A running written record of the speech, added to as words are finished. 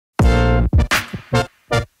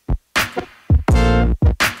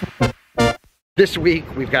This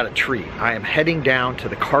week, we've got a treat. I am heading down to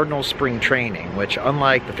the Cardinals Spring Training, which,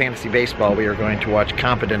 unlike the fantasy baseball, we are going to watch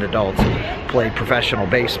competent adults play professional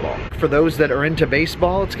baseball. For those that are into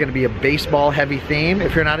baseball, it's going to be a baseball-heavy theme.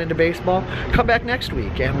 If you're not into baseball, come back next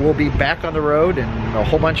week, and we'll be back on the road in a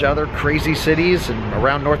whole bunch of other crazy cities and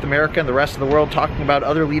around North America and the rest of the world talking about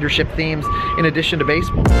other leadership themes in addition to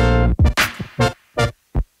baseball.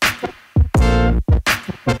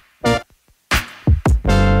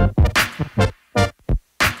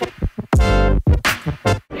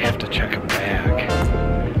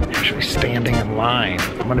 Standing in line.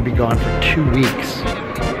 I'm gonna be gone for 2 weeks.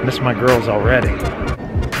 Miss my girls already.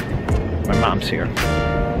 My mom's here.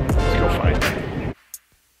 Let's go find her.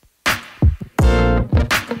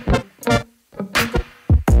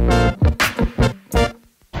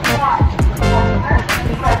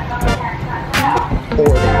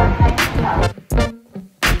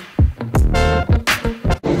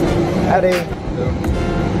 Howdy.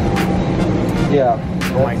 Yeah.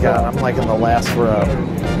 Oh my God, I'm like in the last row.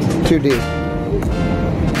 2 deep.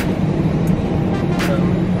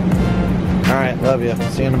 All right, love you.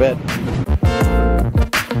 See you in a bit.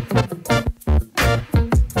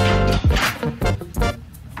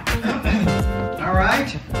 All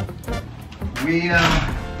right, we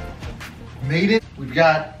made it. We've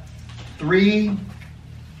got 3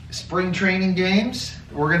 spring training games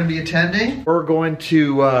we're going to be attending. We're going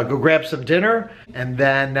to go grab some dinner and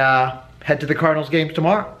then head to the Cardinals games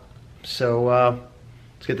tomorrow. So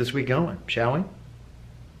let's get this week going, shall we?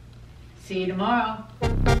 See you tomorrow.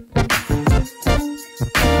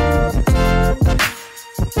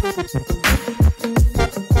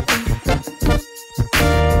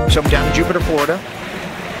 So I'm down in Jupiter, Florida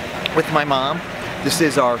with my mom. This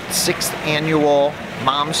is our 6th annual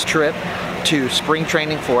mom's trip to Spring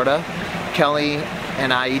Training, Florida. Kelly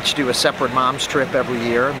and I each do a separate mom's trip every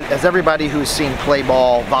year. As everybody who's seen Play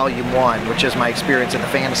Ball Volume 1, which is my experience in the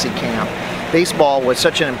fantasy camp, baseball was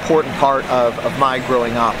such an important part of my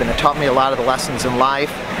growing up, and it taught me a lot of the lessons in life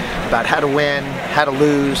about how to win, how to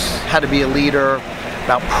lose, how to be a leader,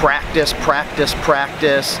 about practice,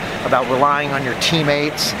 about relying on your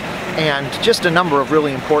teammates, and just a number of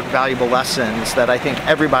really important, valuable lessons that I think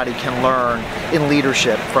everybody can learn in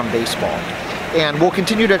leadership from baseball. And we'll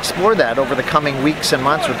continue to explore that over the coming weeks and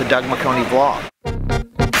months with the Doug McConey vlog.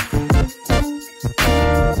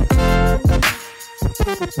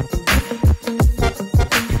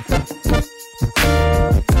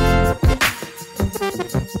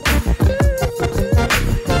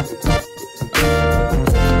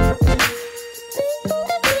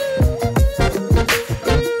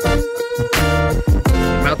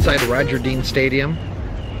 I'm outside Roger Dean Stadium.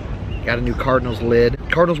 Got a new Cardinals lid.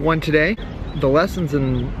 Cardinals won today. The lessons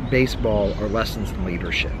in baseball are lessons in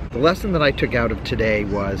leadership. The lesson that I took out of today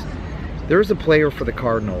was there's a player for the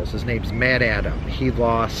Cardinals. His name's Matt Adam. He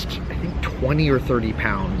lost, I think, 20 or 30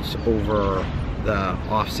 pounds over the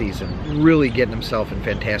offseason, really getting himself in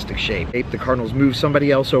fantastic shape. The Cardinals moved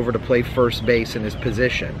somebody else over to play first base in his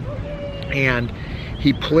position. And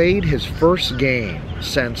he played his first game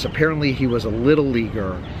since apparently he was a little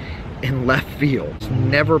leaguer in left field.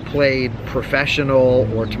 Never played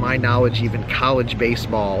professional or, to my knowledge, even college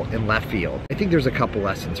baseball in left field. I think there's a couple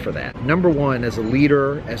lessons for that. Number one, as a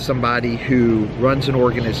leader, as somebody who runs an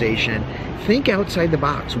organization, think outside the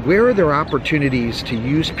box. Where are there opportunities to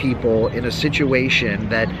use people in a situation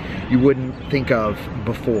that you wouldn't think of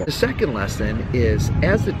before? The second lesson is,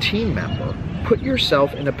 as a team member, put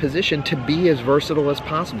yourself in a position to be as versatile as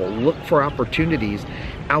possible. Look for opportunities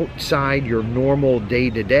outside your normal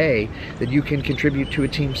day-to-day that you can contribute to a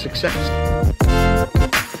team's success.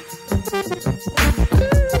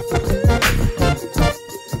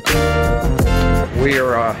 We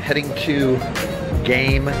are heading to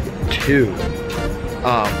Game 2.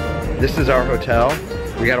 This is our hotel.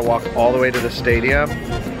 We got to walk all the way to the stadium,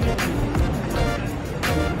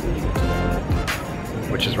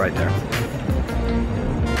 which is right there.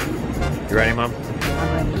 You ready, Mom?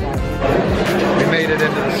 We made it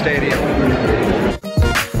into the stadium.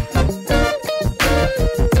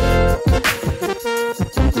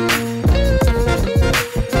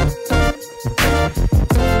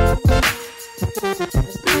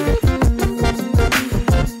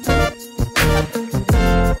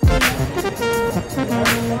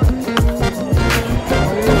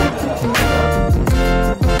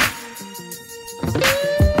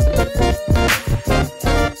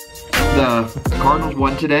 The Cardinals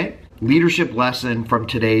won today. Leadership lesson from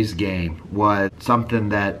today's game was something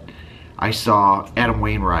that I saw Adam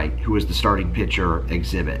Wainwright, who was the starting pitcher,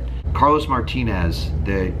 exhibit. Carlos Martinez,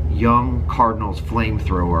 the young Cardinals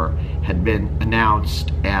flamethrower, had been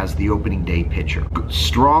announced as the opening day pitcher.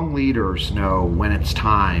 Strong leaders know when it's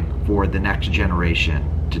time for the next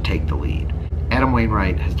generation to take the lead. Adam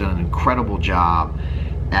Wainwright has done an incredible job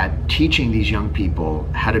at teaching these young people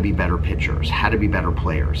how to be better pitchers, how to be better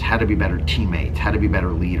players, how to be better teammates, how to be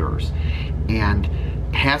better leaders, and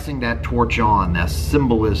passing that torch on, that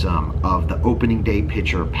symbolism of the opening day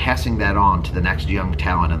pitcher, passing that on to the next young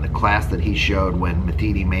talent. And the class that he showed when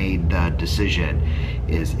Matheny made the decision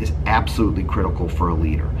is absolutely critical for a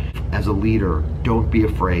leader. As a leader, don't be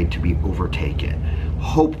afraid to be overtaken.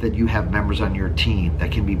 Hope that you have members on your team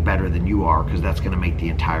that can be better than you are, because that's going to make the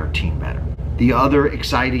entire team better. The other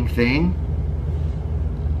exciting thing,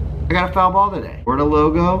 I got a foul ball today. We're at a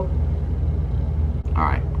logo. All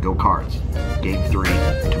right, go Cards. Game 3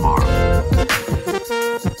 tomorrow.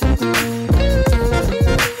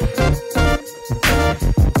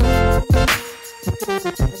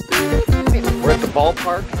 We're at the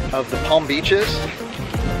ballpark of the Palm Beaches.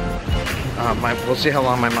 We'll see how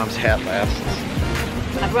long my mom's hat lasts.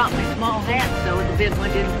 I brought my small hat so the big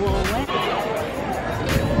one didn't blow away.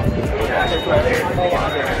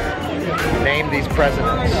 Name these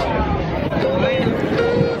presidents.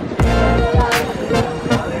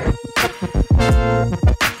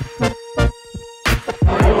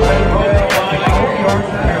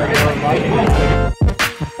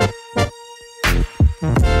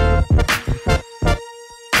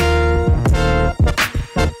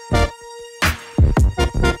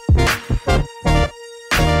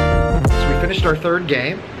 Finished our third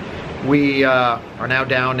game. We are now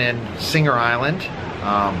down in Singer Island.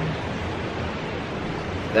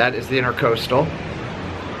 That is the Intercoastal.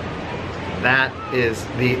 That is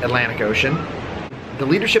the Atlantic Ocean. The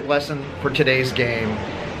leadership lesson for today's game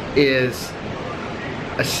is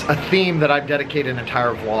a theme that I've dedicated an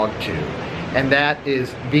entire vlog to, and that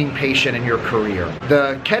is being patient in your career.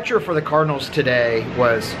 The catcher for the Cardinals today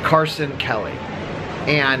was Carson Kelly,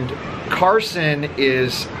 and Carson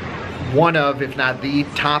is one of, if not the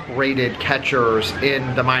top-rated catchers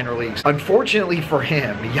in the minor leagues. Unfortunately for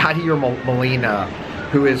him, Yadier Molina,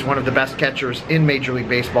 who is one of the best catchers in Major League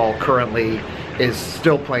Baseball currently, is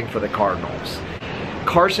still playing for the Cardinals.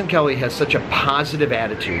 Carson Kelly has such a positive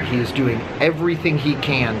attitude. He is doing everything he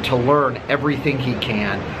can to learn everything he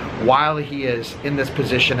can while he is in this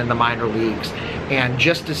position in the minor leagues. And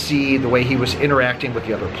just to see the way he was interacting with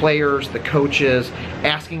the other players, the coaches,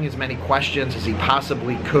 asking as many questions as he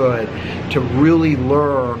possibly could to really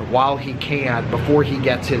learn while he can before he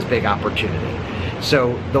gets his big opportunity.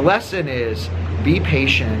 So the lesson is, be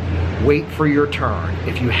patient, wait for your turn.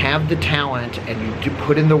 If you have the talent and you do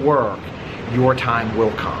put in the work, your time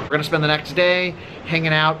will come. We're gonna spend the next day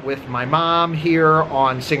hanging out with my mom here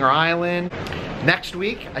on Singer Island. Next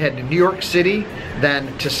week, I head to New York City,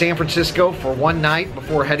 then to San Francisco for one night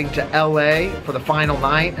before heading to LA for the final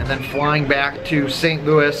night, and then flying back to St.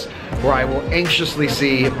 Louis, where I will anxiously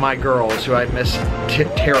see my girls, who I miss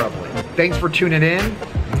terribly. Thanks for tuning in.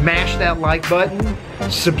 Mash that like button.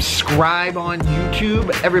 Subscribe on YouTube.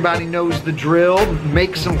 Everybody knows the drill.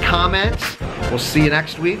 Make some comments. We'll see you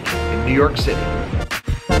next week in New York City.